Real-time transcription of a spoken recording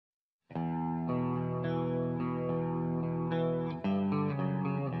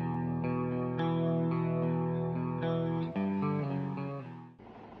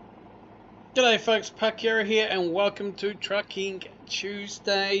G'day folks, Parkera here and welcome to Trucking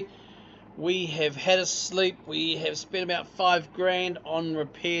Tuesday. We have had a sleep, we have spent about $5 grand on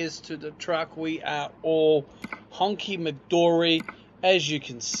repairs to the truck. We are all honky Midori, as you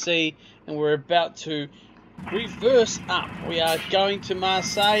can see, and we're about to reverse up. We are going to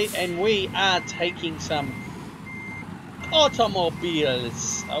Marseille and we are taking some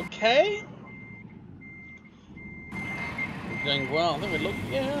automobiles, okay? Doing well. I think we look.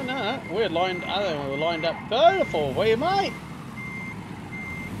 Yeah, no, we're lined. I think we're lined up beautiful. Where you, mate?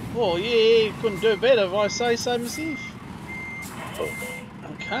 Oh yeah, couldn't do better if I say so myself.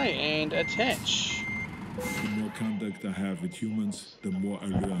 Okay, and attach. The more contact I have with humans, the more I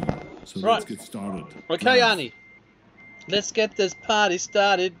learn. So Right. Let's get started. Okay, Arnie. Let's get this party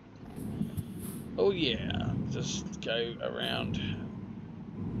started. Oh yeah, just go around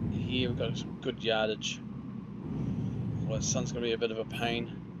here. We've got some good yardage. Well, the sun's going to be a bit of a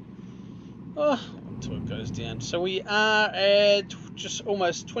pain. Oh, until it goes down. So we are at just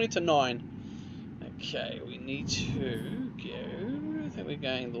almost 20 to 9. Okay, we need to go. I think we're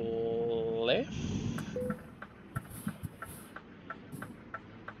going left.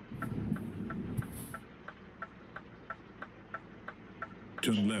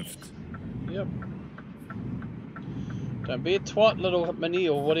 Turn left. Yep. Don't be a twat, little mini,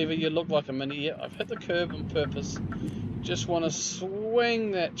 or whatever you look like a mini. Yep, I've hit the curb on purpose. Just want to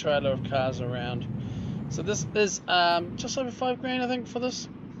swing that trailer of cars around. So this is just over $5 grand, I think, for this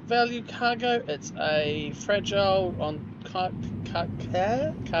value cargo. It's a fragile on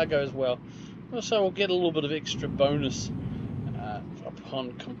cargo as well. Also, we'll get a little bit of extra bonus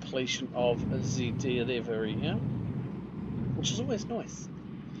upon completion of the delivery, yeah? Which is always nice.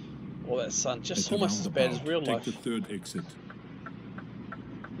 All that sun, just almost as bad as real life. Take the third exit.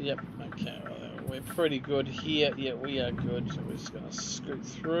 Yep, okay, well, we're pretty good here. Yeah, we are good. So we're just going to scoot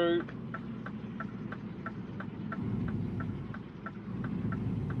through.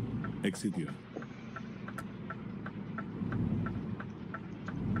 Exit here.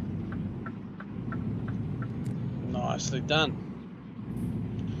 Nicely done.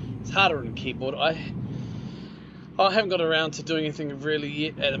 It's harder on the keyboard. I haven't got around to doing anything really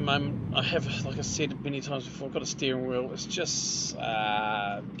yet at the moment. I have, like I said many times before, I've got a steering wheel. It's just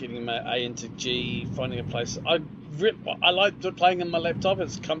getting my A into G, finding a place. I like playing on my laptop.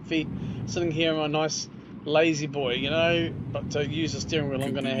 It's comfy, sitting here in my nice lazy boy, you know. But to use a steering wheel,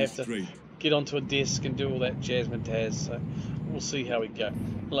 I'm going to have to get onto a desk and do all that jazz. So we'll see how we go.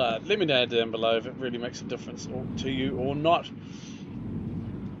 Let me know down below if it really makes a difference to you or not.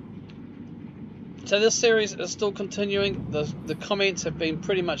 So this series is still continuing. The comments have been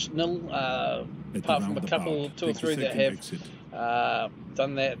pretty much nil, apart from a couple, two or three that have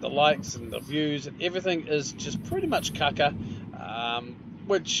done that. The likes and the views and everything is just pretty much caca,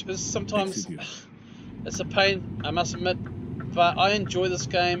 which is sometimes it's a pain, I must admit. But I enjoy this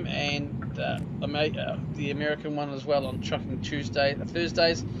game, and the American one as well on Trucking Tuesday,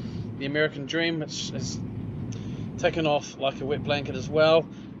 Thursdays, the American Dream, which is taken off like a wet blanket as well.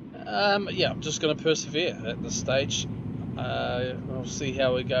 Yeah, I'm just going to persevere at this stage. We'll see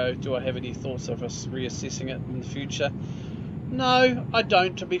how we go. Do I have any thoughts of us reassessing it in the future? No, I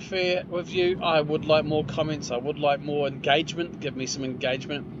don't, to be fair with you. I would like more comments. I would like more engagement. Give me some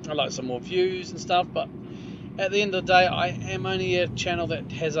engagement. I like some more views and stuff, but at the end of the day, I am only a channel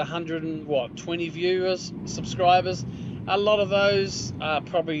that has 120 viewers, subscribers. A lot of those are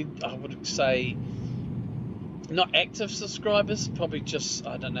probably, I would say, not active subscribers, probably just,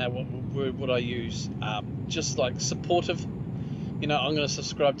 I don't know what word would I use, just like supportive. You know, I'm going to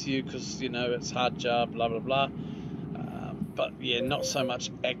subscribe to you because, you know, it's a hard job, blah, blah, blah. But yeah, not so much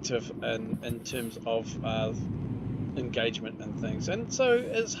active in terms of engagement and things. And so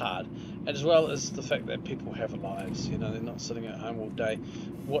it's hard. And as well as the fact that people have lives, you know, they're not sitting at home all day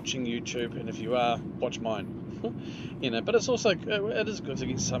watching YouTube. And if you are, watch mine. You know, but it's also, it is good to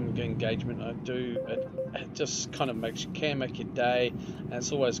get some engagement. I do, it just kind of can make your day, and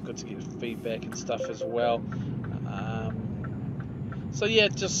it's always good to get feedback and stuff as well. So yeah,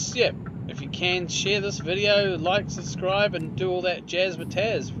 if you can, share this video, like, subscribe, and do all that jazz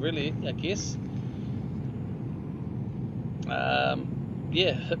mataz, really, I guess.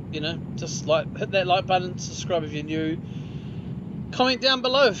 Yeah, you know, just hit that like button, subscribe if you're new. Comment down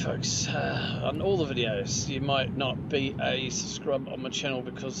below, folks, on all the videos. You might not be a subscriber on my channel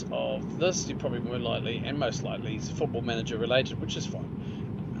because of this. You're probably more likely, and most likely, is Football Manager related, which is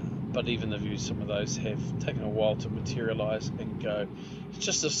fine. But even the views, some of those have taken a while to materialise and go. It's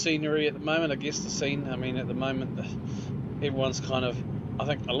just the scenery at the moment, I guess. The scene, I mean, at the moment, everyone's kind of, I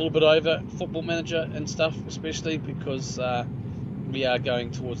think, a little bit over Football Manager and stuff, especially because we are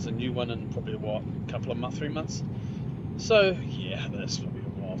going towards the new one in probably what, a couple of months, 3 months. So yeah, that's probably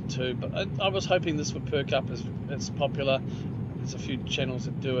a while too. But I was hoping this would perk up as it's popular. There's a few channels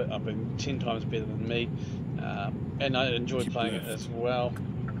that do it. I mean, 10 times better than me, and I enjoy playing it as well.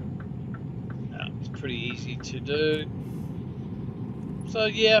 It's pretty easy to do. So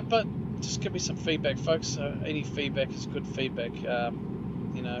yeah, but just give me some feedback, folks. So any feedback is good feedback,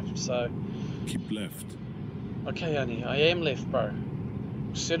 you know. So keep left. Okay, honey, I am left, bro.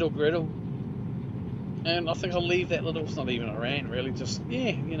 Settle, Gretel. And I think I'll leave that little. It's not even a rant, really. Just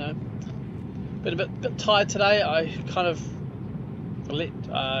yeah, you know. Been a bit tired today. I kind of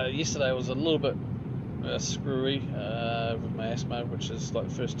yesterday was a little bit screwy with my asthma, which is like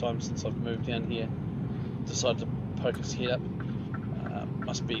the first time since I've moved down here. Decided to poke his head up.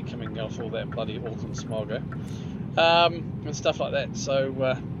 Must be coming off all that bloody Auckland smog, and stuff like that. So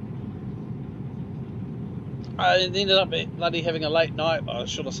I ended up bloody having a late night.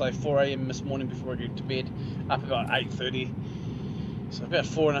 Should I say 4 AM this morning before I go to bed. Up about 8:30. So about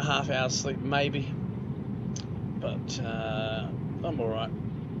 4.5 hours sleep maybe. But I'm alright.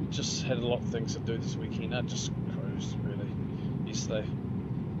 Just had a lot of things to do this weekend. I just cruised really yesterday.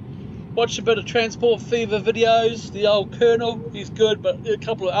 Watched a bit of Transport Fever videos. The old Colonel, he's good, but a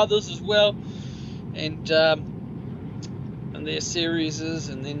couple of others as well. And their series,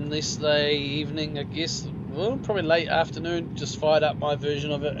 and then yesterday evening, I guess, well, probably late afternoon, just fired up my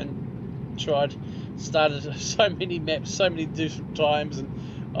version of it and started so many maps, so many different times, and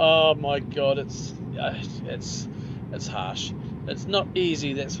oh my god, it's harsh. It's not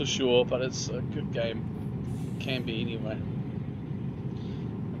easy, that's for sure, but it's a good game. Can be anyway.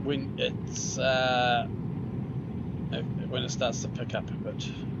 When it's when it starts to pick up a bit.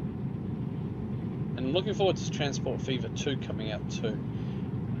 And I'm looking forward to Transport Fever 2 coming out too.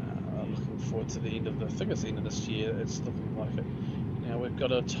 Looking forward to the end of I think it's the end of this year. It's looking like it. Now we've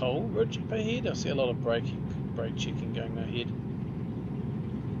got a toll bridge up ahead. I see a lot of brake checking going ahead.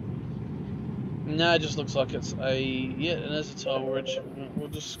 No, it just looks like it's yeah, it is a toll bridge. We'll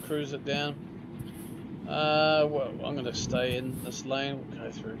just cruise it down. Well, I'm going to stay in this lane. We'll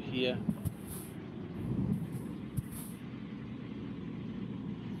go through here.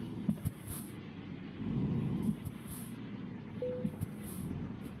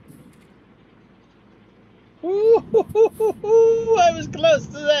 Ooh, I was close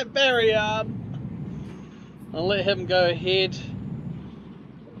to that barrier. I'll let him go ahead.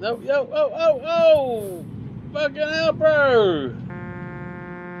 No, oh! Fucking hell, bro!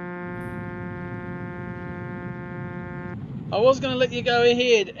 I was going to let you go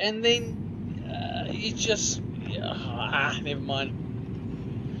ahead, and then you just... never mind.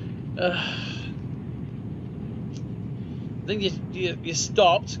 Then you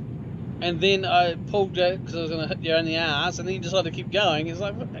stopped, and then I pulled it because I was going to hit you in the arse, and then you decided to keep going. It's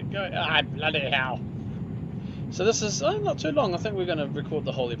like, go, bloody hell. So this is not too long. I think we're going to record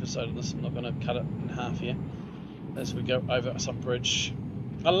the whole episode of this. I'm not going to cut it in half here as we go over some bridge.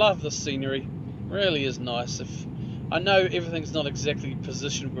 I love the scenery. Really is nice. I know everything's not exactly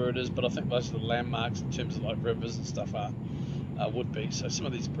positioned where it is, but I think most of the landmarks in terms of like rivers and stuff would be. So some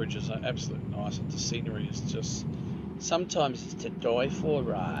of these bridges are absolutely nice, and the scenery is just sometimes it's to die for,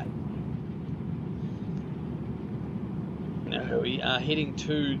 right? Now we are heading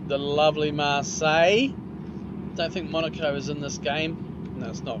to the lovely Marseilles. Don't think Monaco is in this game. No,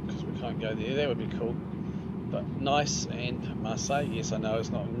 it's not, because we can't go there. That would be cool. But nice, and Marseille. Yes, I know it's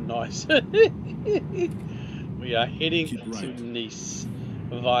not nice. We are heading to Nice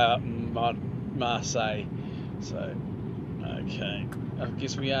via Marseille. So, okay. I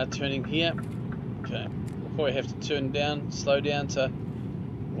guess we are turning here. Okay. We'll probably have to slow down to,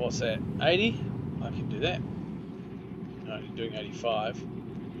 what's that, 80? I can do that. No, you're doing 85.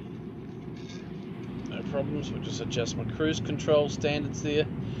 No problems. We'll just adjust my cruise control standards there.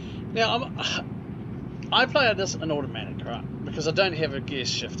 Now, I play this in automatic, right? Because I don't have a gear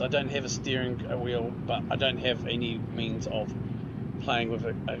shift, I don't have a steering wheel, but I don't have any means of playing with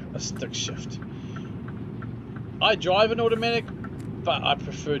a stick shift. I drive in automatic, but I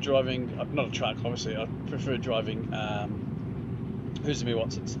prefer driving, not a truck, obviously, I prefer driving, who's me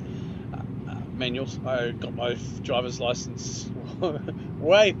what's it, manuals. I got my driver's license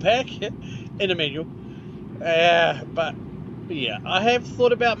way back in a manual, but yeah, I have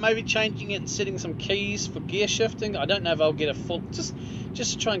thought about maybe changing it and setting some keys for gear shifting. I don't know if I'll get a full, just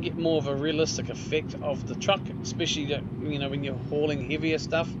to try and get more of a realistic effect of the truck, especially you know when you're hauling heavier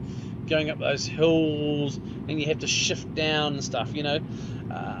stuff, going up those hills and you have to shift down and stuff. You know,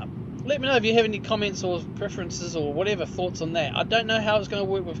 let me know if you have any comments or preferences or whatever thoughts on that. I don't know how it's going to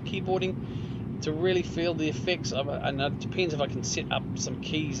work with keyboarding, to really feel the effects of it. And it depends if I can set up some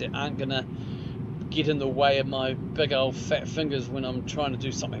keys that aren't gonna get in the way of my big old fat fingers when I'm trying to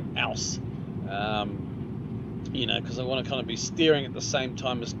do something else. You know, because I want to kind of be steering at the same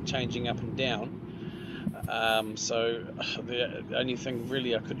time as changing up and down. So the only thing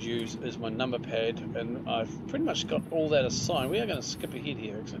really I could use is my number pad, and I've pretty much got all that assigned. We are going to skip ahead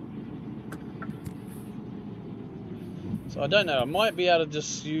here, actually. So I don't know, I might be able to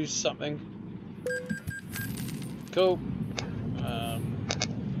just use something. Cool.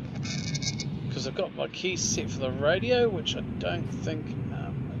 Because I've got my keys set for the radio, which I don't think...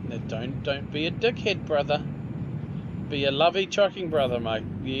 don't be a dickhead, brother. Be a lovey trucking brother, mate.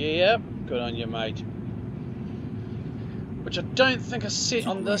 Yeah, good on you, mate. Which I don't think is set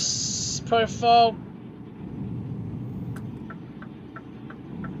on this profile.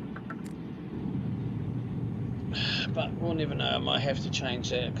 But we'll never know. I might have to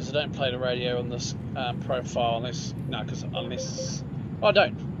change that because I don't play the radio on this profile unless... No, unless... Oh, I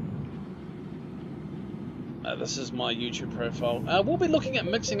don't. This is my YouTube profile. We'll be looking at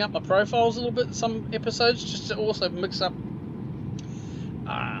mixing up my profiles a little bit some episodes, just to also mix up,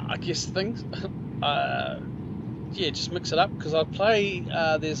 I guess, things. Yeah, just mix it up, because I play,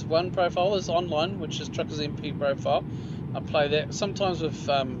 there's one profile, there's online, which is Truckers MP profile. I play that sometimes with,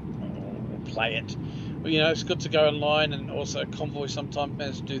 play it. But, you know, it's good to go online, and also Convoy sometimes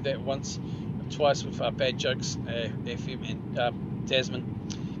manage to do that once or twice with Bad Jokes, FM and Dasman.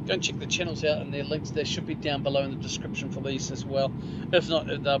 Go and check the channels out, and their links, they should be down below in the description for these as well. If not,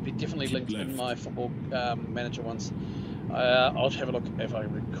 they'll be definitely linked in my Football Manager ones. I'll have a look if I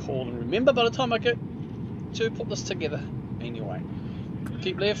recall and remember by the time I get to put this together. Anyway,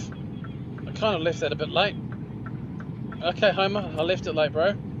 keep left. I kind of left that a bit late. Okay, Homer, I left it late,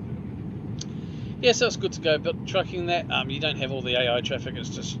 bro. Yeah, so it's good to go, but trucking that, you don't have all the AI traffic, it's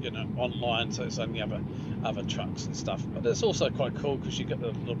just, you know, online, so it's only other trucks and stuff. But it's also quite cool because you get a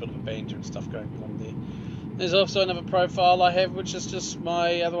little bit of a banter and stuff going on there. There's also another profile I have, which is just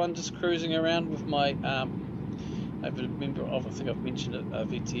my other one, just cruising around with my, I'm a member of, I think I've mentioned it,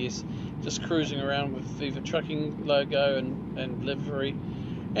 VTS, just cruising around with Viva Trucking logo and livery,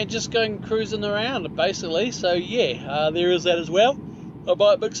 and just going cruising around, basically. So yeah, there is that as well. I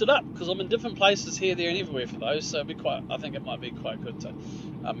might mix it up because I'm in different places here, there, and everywhere for those. So it'd be quite. I think it might be quite good to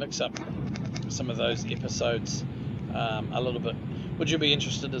mix up some of those episodes a little bit. Would you be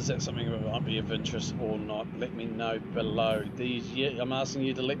interested? Is that something that might be of interest or not? Let me know below. I'm asking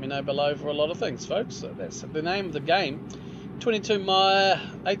you to let me know below for a lot of things, folks. So that's the name of the game. 22 miles,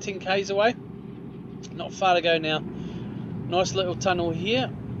 18 k's away. Not far to go now. Nice little tunnel here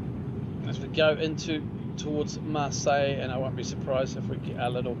as we go towards Marseille, and I won't be surprised if we get a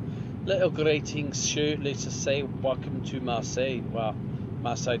little greetings shoot. Let's just say welcome to Marseille. Well,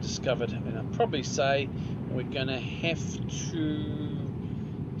 Marseille discovered, and I'll probably say we're gonna have to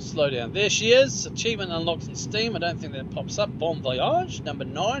slow down. There she is. Achievement unlocked in Steam. I don't think that pops up. Bon Voyage, number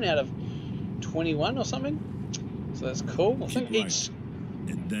 9 out of 21 or something. So that's cool. I think each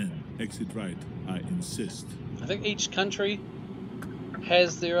and then exit right. I insist. I think each country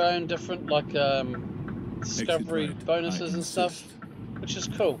has their own different discovery bonuses and stuff, which is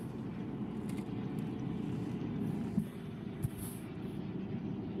cool.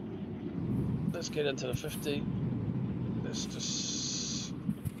 Let's get into the 50.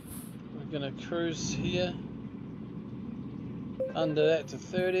 We're gonna cruise here under that to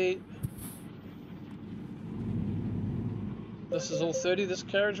 30. This is all 30, this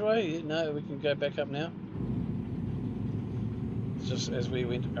carriageway? No, we can go back up now. Just as we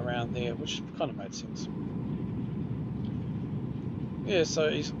went around there, which kind of made sense. Yeah, so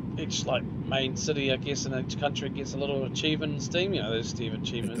each like main city, I guess, in each country gets a little achievement in Steam. You know, there's Steam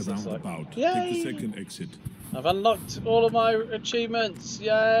achievements. It's like, yay! Take the second exit. I've unlocked all of my achievements.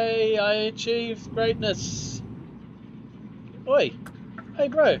 Yay! I achieved greatness. Oi, hey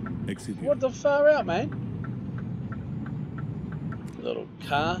bro, exit what the far out, man? Little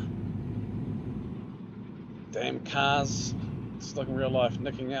car. Damn cars. It's like in real life,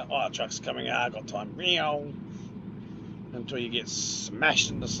 nicking out. Oh, truck's coming out, I got time. Meow. Until you get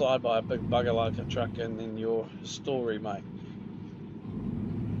smashed in the side by a big bugger like a truck, and then your story, mate.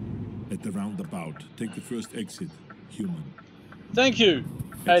 At the roundabout, take the first exit, human. Thank you,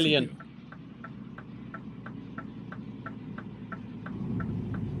 alien. Here.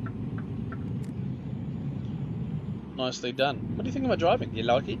 Nicely done. What do you think of my driving? You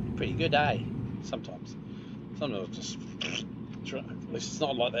like it? Pretty good, eh? Sometimes. Sometimes just... At least it's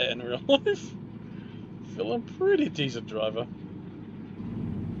not like that in real life. I feel I'm a pretty decent driver.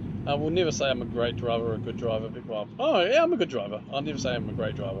 I will never say I'm a great driver or a good driver. Well, oh yeah, I'm a good driver. I'll never say I'm a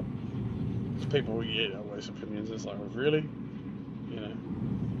great driver. People, yeah, always opinions. It's like, really? You know?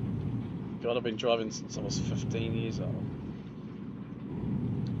 God, I've been driving since I was 15 years old.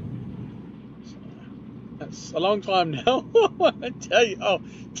 So, that's a long time now. I tell you. Oh,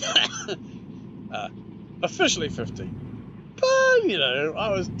 officially 50. But, you know, I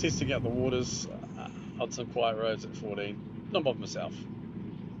was testing out the waters on some quiet roads at 14. Not by myself.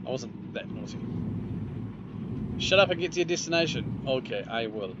 I wasn't that naughty. Shut up and get to your destination. Okay, I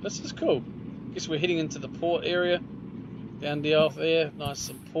will. This is cool. Guess we're heading into the port area. Down there. Nice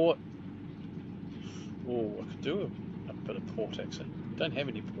some port. Oh, I could do a bit of port actually. Don't have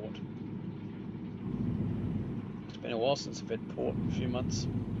any port. It's been a while since I've had port, a few months.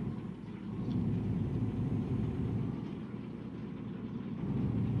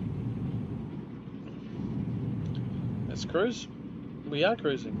 Let's cruise. We are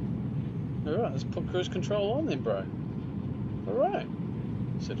cruising. Alright, let's put cruise control on then, bro. Alright.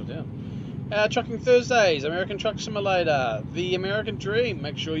 Settle down. Trucking Thursdays, American Truck Simulator, the American Dream.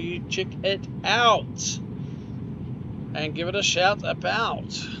 Make sure you check it out and give it a shout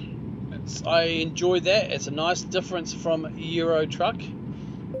about. I enjoy that. It's a nice difference from Euro Truck,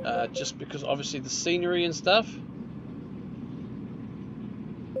 just because obviously the scenery and stuff.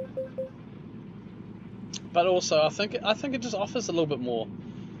 But also, I think it just offers a little bit more.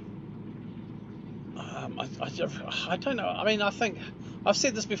 I don't know. I mean, I think I've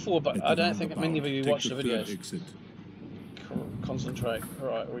said this before, but I don't think many of you watch the videos. Concentrate.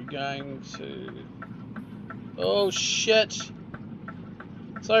 Right, we're going to. Oh shit!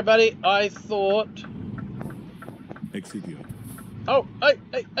 Sorry, buddy. I thought. Exit here. Oh,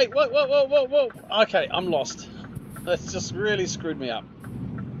 hey! Whoa! Okay, I'm lost. That's just really screwed me up.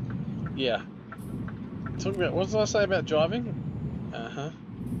 Yeah. Talking about, what did I say about driving?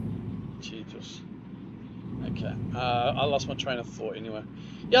 Jesus. Okay. I lost my train of thought anyway.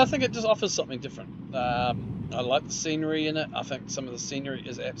 Yeah, I think it just offers something different. I like the scenery in it. I think some of the scenery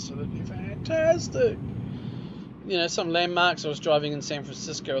is absolutely fantastic. You know, some landmarks. I was driving in San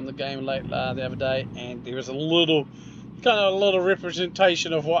Francisco in the game late the other day, and there was a little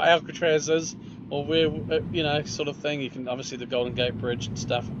representation of what Alcatraz is, or where, you know, sort of thing. You can obviously the Golden Gate Bridge and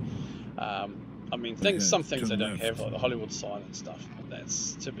stuff. I mean, some things they don't have, like the Hollywood sign and stuff, but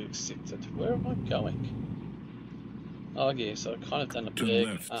that's to be accepted. Where am I going? Oh yeah, so I've kind of done a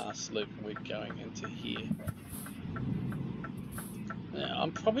big ass loop. We're going into here. Now,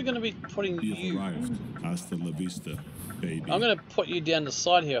 I'm probably going to be putting you... arrived. Hasta la vista, baby. I'm going to put you down the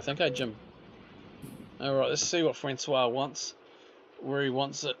side here, I think, Jim? Alright, let's see what Francois wants. Where he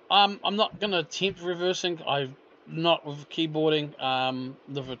wants it. I'm not going to attempt reversing. I'm not with keyboarding,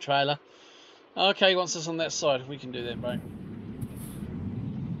 with a trailer. Okay, he wants us on that side. We can do that, bro.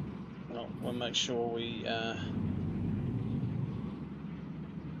 Well, we'll make sure we...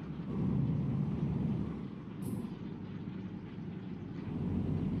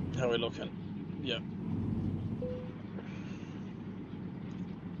 How are we looking? Yep.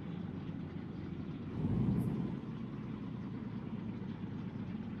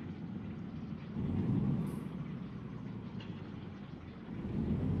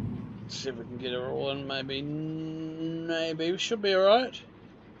 See if we can get her all in. Maybe we should be alright.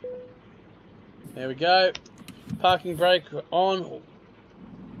 There we go. Parking brake on.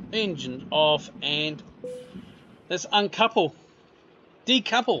 Engine off, and let's uncouple.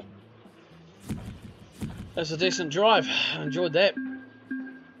 Decouple. That's a decent drive. I enjoyed that.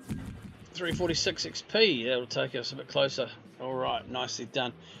 346 XP. That'll take us a bit closer. Alright, nicely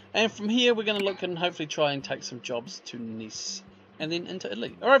done. And from here we're going to look and hopefully try and take some jobs to Nice. And then into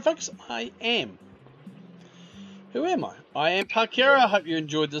Italy. Alright folks, I am. Who am I? I am Parkera. I hope you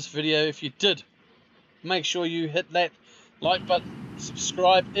enjoyed this video. If you did, make sure you hit that like button,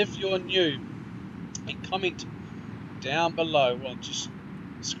 subscribe if you're new, and comment down below. Well, just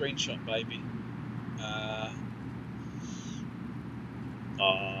screenshot, baby.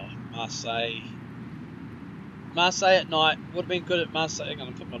 Marseille. Marseille at night. Would have been good at Marseille. I'm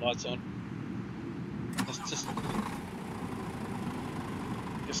going to put my lights on. Let's just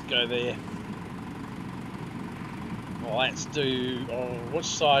go there. Well, let's do... Oh, which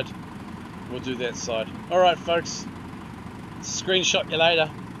side? We'll do that side. Alright, folks. Screenshot you later.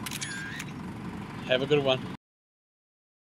 Have a good one.